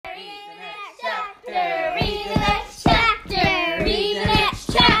Read the next chapter. Read the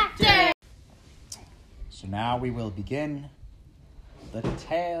next chapter. So now we will begin the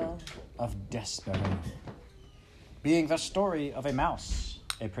tale of Despereaux, being the story of a mouse,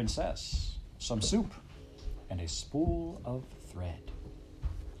 a princess, some soup, and a spool of thread.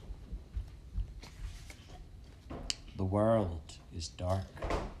 The world is dark,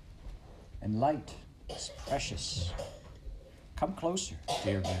 and light is precious. Come closer,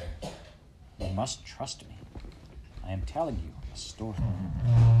 dear reader. You must trust me. I am telling you a story.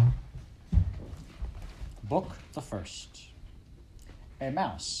 Book the first. A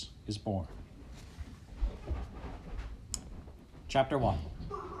mouse is born. Chapter 1.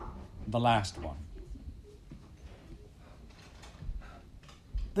 The last one.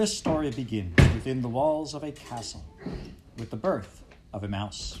 This story begins within the walls of a castle with the birth of a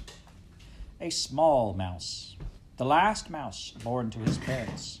mouse. A small mouse, the last mouse born to his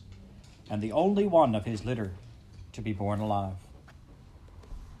parents, and the only one of his litter to be born alive.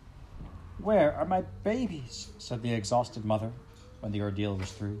 "Where are my babies?" said the exhausted mother when the ordeal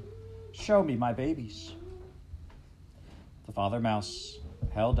was through. "Show me my babies." The father mouse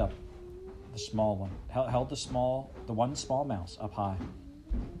held up the small one, held the one small mouse up high.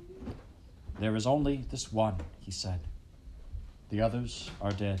 "There is only this one," he said. "The others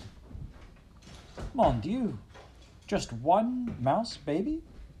are dead." "Mon Dieu, just one mouse baby?"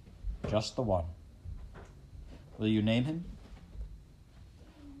 "Just the one." "Will you name him?"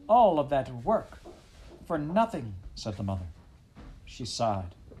 "All of that work for nothing," said the mother. She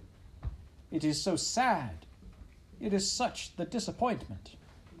sighed. "It is so sad. It is such the disappointment."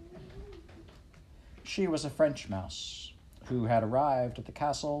 She was a French mouse who had arrived at the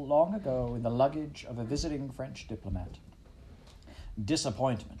castle long ago in the luggage of a visiting French diplomat.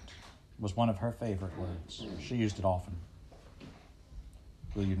 Disappointment was one of her favorite words. She used it often.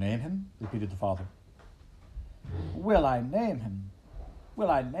 "Will you name him?" repeated the father. "Will I name him? Will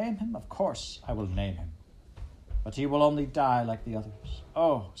I name him? Of course I will name him. But he will only die like the others.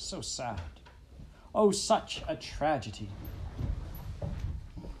 Oh, so sad. Oh, such a tragedy."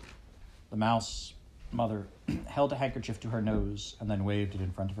 The mouse mother held a handkerchief to her nose and then waved it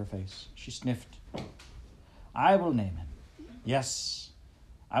in front of her face. She sniffed. "I will name him. Yes,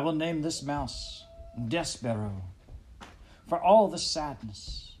 I will name this mouse Despereaux. For all the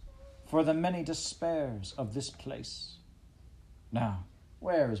sadness, for the many despairs of this place. Now,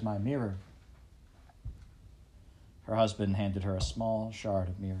 where is my mirror?" Her husband handed her a small shard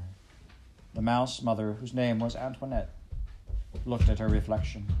of mirror. The mouse mother, whose name was Antoinette, looked at her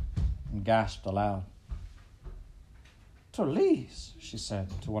reflection and gasped aloud. "Tolise," she said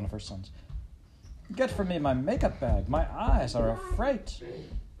to one of her sons, "get for me my makeup bag. My eyes are afraid."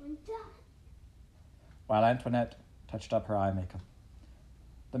 While Antoinette touched up her eye makeup,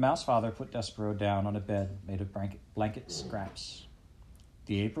 the mouse father put Despereaux down on a bed made of blanket scraps.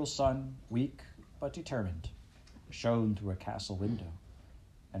 The April sun, weak but determined, shone through a castle window,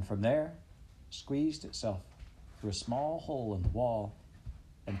 and from there squeezed itself through a small hole in the wall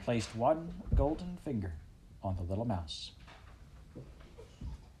and placed one golden finger on the little mouse.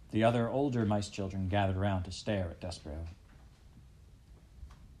 The other older mice children gathered around to stare at Despereaux.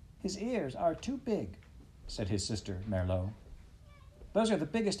 "His ears are too big," said his sister Merlot. "Those are the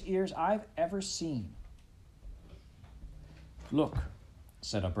biggest ears I've ever seen." "Look,"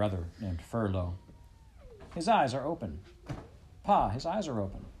 said a brother named Furlough. "His eyes are open. Pa, his eyes are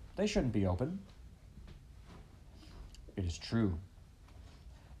open. They shouldn't be open." It is true.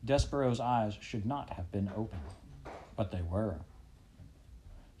 Despereaux's eyes should not have been open, but they were.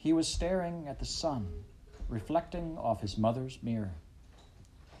 He was staring at the sun, reflecting off his mother's mirror.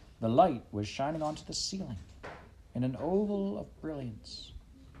 The light was shining onto the ceiling in an oval of brilliance,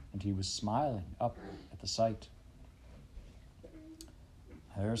 and he was smiling up at the sight.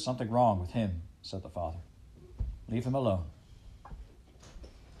 "There's something wrong with him," said the father. "Leave him alone."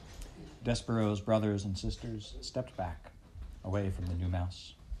 Despereaux's brothers and sisters stepped back, away from the new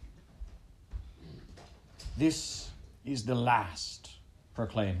mouse. "This is the last,"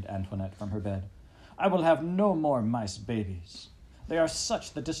 proclaimed Antoinette from her bed. "I will have no more mice babies. They are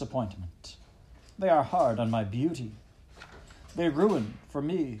such the disappointment. They are hard on my beauty. They ruin, for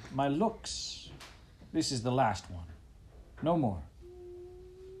me, my looks. This is the last one. No more."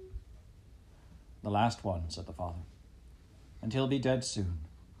 "The last one," said the father. "And he'll be dead soon.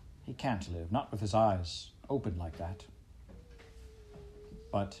 He can't live, not with his eyes open like that."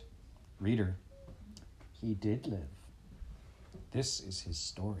 But, reader, he did live. This is his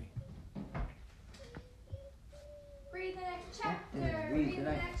story. Read the next chapter. Read the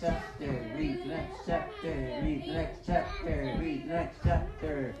next chapter. Read the next chapter. Read the next chapter. Read the next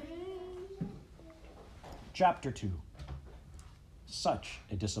chapter. Chapter 2. Such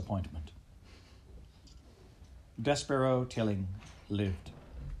a disappointment. Despereaux Tilling lived,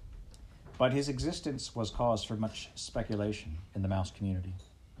 but his existence was cause for much speculation in the mouse community.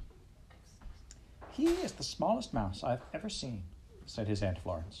 "He is the smallest mouse I've ever seen," said his Aunt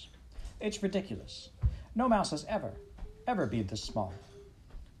Florence. "It's ridiculous. No mouse has ever been this small.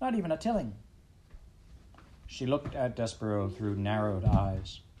 Not even a Tilling." She looked at Despereaux through narrowed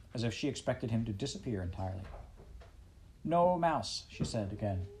eyes, as if she expected him to disappear entirely. "No mouse," she said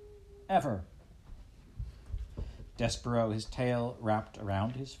again. "Ever." Despereaux, his tail wrapped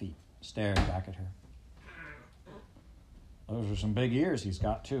around his feet, stared back at her. "Those are some big ears he's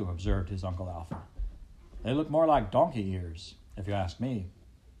got, too," observed his Uncle Alfred. "They look more like donkey ears, if you ask me."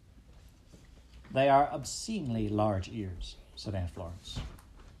 "They are obscenely large ears," said Aunt Florence.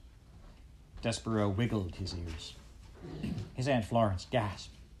 Despereaux wiggled his ears. His Aunt Florence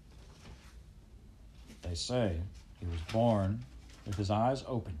gasped. "They say he was born with his eyes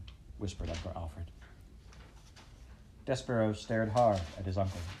open," whispered Uncle Alfred. Despereaux stared hard at his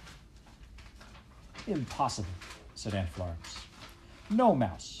uncle. "Impossible," said Aunt Florence. "No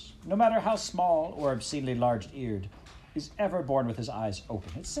mouse, no matter how small or obscenely large-eared, is ever born with his eyes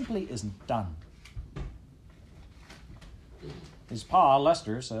open. It simply isn't done." "His pa,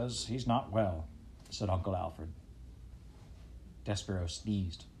 Lester, says he's not well," said Uncle Alfred. Despereaux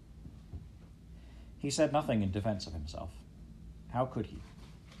sneezed. He said nothing in defense of himself. How could he?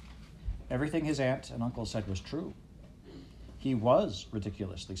 Everything his aunt and uncle said was true. He was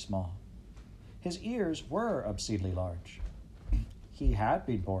ridiculously small. His ears were obscenely large. He had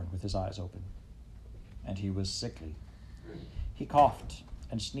been born with his eyes open. And he was sickly. He coughed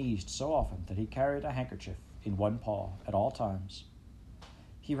and sneezed so often that he carried a handkerchief in one paw at all times.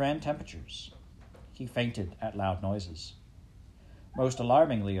 He ran temperatures. He fainted at loud noises. Most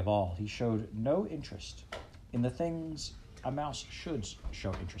alarmingly of all, he showed no interest in the things a mouse should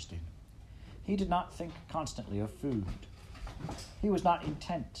show interest in. He did not think constantly of food. He was not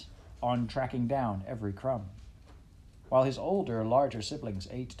intent on tracking down every crumb. While his older, larger siblings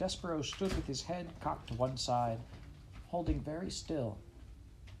ate, Despereaux stood with his head cocked to one side, holding very still.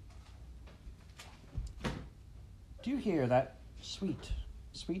 "Do you hear that sweet,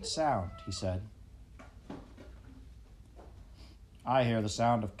 sweet sound?" he said. "I hear the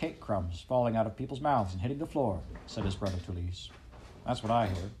sound of cake crumbs falling out of people's mouths and hitting the floor," said his brother Toulouse. "That's what I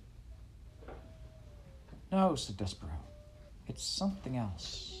hear." "No," said Despereaux. "It's something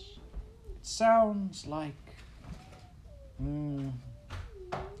else. It sounds like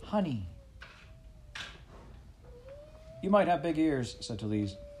honey." "You might have big ears," said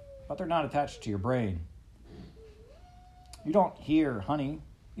Toulouse, "but they're not attached to your brain. You don't hear honey.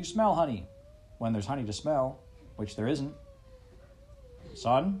 You smell honey when there's honey to smell, which there isn't."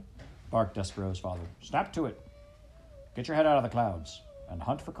 "Son," barked Despereaux's father, "snap to it. Get your head out of the clouds and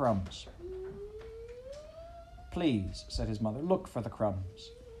hunt for crumbs." "Please," said his mother, "look for the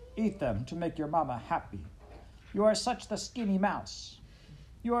crumbs. Eat them to make your mama happy. You are such the skinny mouse.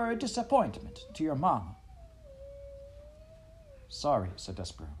 You are a disappointment to your mama." "Sorry," said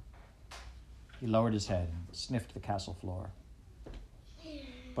Despereaux. He lowered his head and sniffed the castle floor.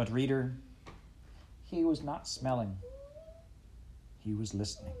 But, reader, he was not smelling. He was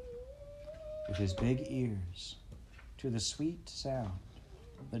listening, with his big ears, to the sweet sound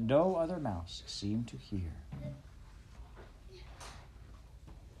that no other mouse seemed to hear.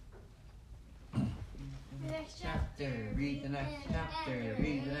 Next chapter, read the next chapter,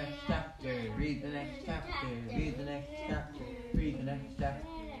 read the next chapter, read the next chapter, read the next chapter, read the next chapter,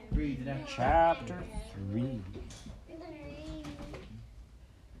 read the next Chapter 3.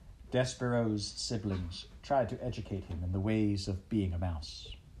 Despereaux's siblings tried to educate him in the ways of being a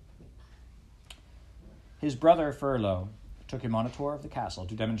mouse. His brother Furlough took him on a tour of the castle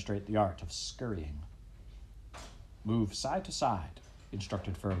to demonstrate the art of scurrying. "Move side to side,"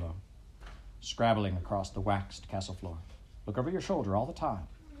 instructed Furlough, scrabbling across the waxed castle floor. "Look over your shoulder all the time,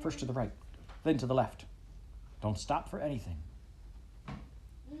 first to the right, then to the left. Don't stop for anything."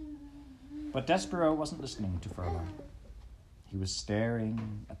 But Despereaux wasn't listening to Furlough. He was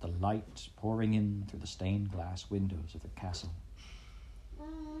staring at the light pouring in through the stained glass windows of the castle.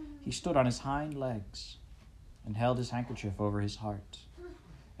 He stood on his hind legs and held his handkerchief over his heart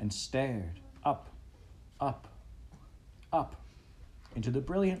and stared up, up, up into the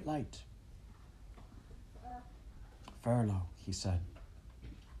brilliant light. "Furlough," he said,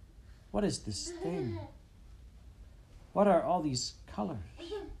 "what is this thing? What are all these colors?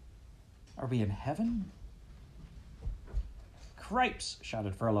 Are we in heaven?" "Cripes!"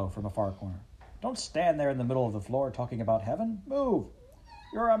 shouted Furlough from a far corner. "Don't stand there in the middle of the floor talking about heaven. Move!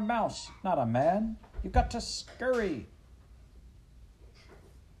 You're a mouse, not a man." You've got to scurry.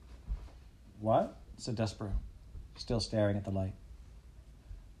 What? Said Despereaux, still staring at the light.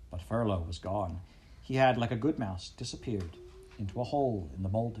 But Furlough was gone. He had, like a good mouse, disappeared into a hole in the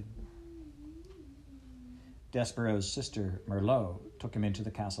molding. Despereaux's sister, Merlot, took him into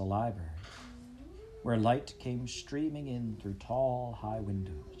the castle library, where light came streaming in through tall, high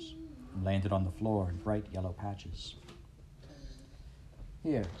windows and landed on the floor in bright yellow patches.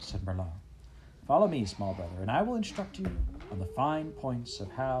 Here, said Merlot, follow me, small brother, and I will instruct you on the fine points of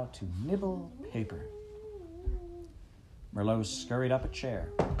how to nibble paper. Merlot scurried up a chair,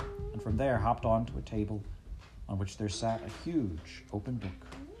 and from there hopped onto a table on which there sat a huge open book.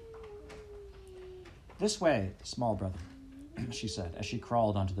 This way, small brother, she said, as she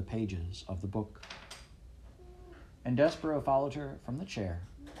crawled onto the pages of the book. And Despereaux followed her from the chair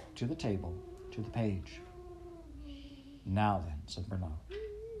to the table to the page. Now then, said Merlot,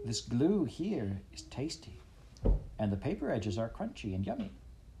 this glue here is tasty, and the paper edges are crunchy and yummy,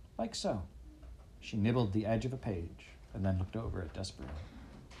 like so. She nibbled the edge of a page and then looked over at Despereaux.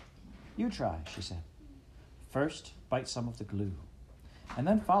 You try, she said. First, bite some of the glue, and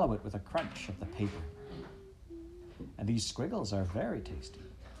then follow it with a crunch of the paper. And these squiggles are very tasty.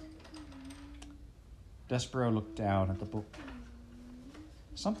 Despereaux looked down at the book.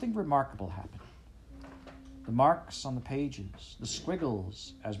 Something remarkable happened. The marks on the pages, the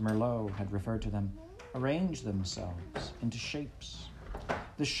squiggles, as Merlot had referred to them, arranged themselves into shapes.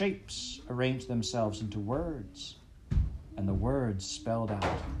 The shapes arranged themselves into words, and the words spelled out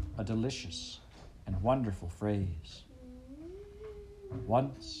a delicious and wonderful phrase.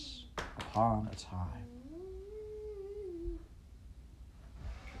 Once upon a time.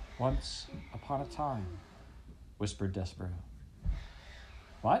 Once upon a time, whispered Despereaux.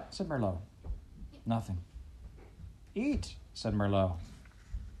 What? Said Merlot. Nothing. Eat, said Merlot.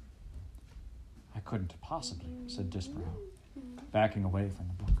 I couldn't possibly, said Despereaux, backing away from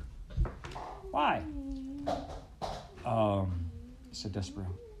the book. Why? Said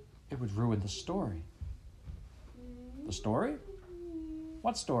Despereaux. It would ruin the story. The story?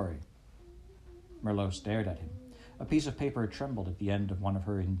 What story? Merlot stared at him. A piece of paper trembled at the end of one of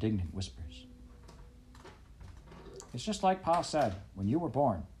her indignant whispers. It's just like Pa said when you were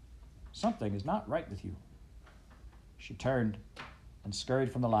born. Something is not right with you. She turned and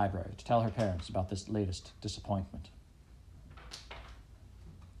scurried from the library to tell her parents about this latest disappointment.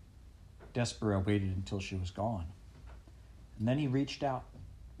 Despereaux waited until she was gone, and then he reached out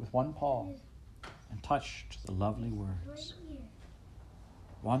with one paw and touched the lovely words.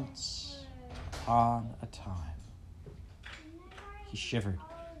 Once upon a time. He shivered.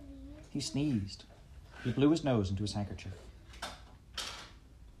 He sneezed. He blew his nose into his handkerchief.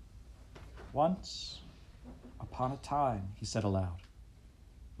 Once upon a time, he said aloud,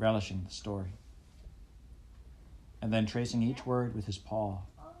 relishing the story. And then, tracing each word with his paw,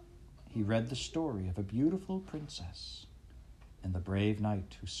 he read the story of a beautiful princess and the brave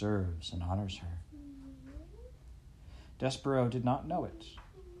knight who serves and honors her. Despereaux did not know it,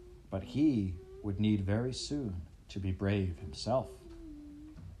 but he would need very soon to be brave himself.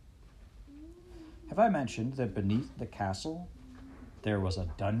 Have I mentioned that beneath the castle there was a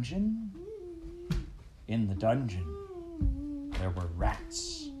dungeon? In the dungeon there were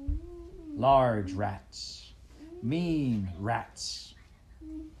rats, large rats, mean rats.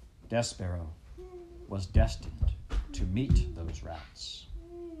 Despereaux was destined to meet those rats.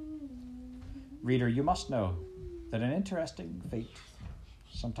 Reader, you must know that an interesting fate,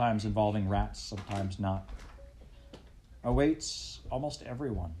 sometimes involving rats, sometimes not, awaits almost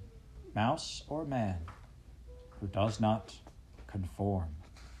everyone, mouse or man, who does not conform.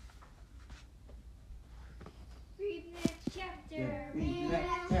 Read the next chapter. Read the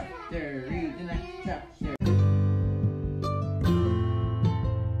next chapter.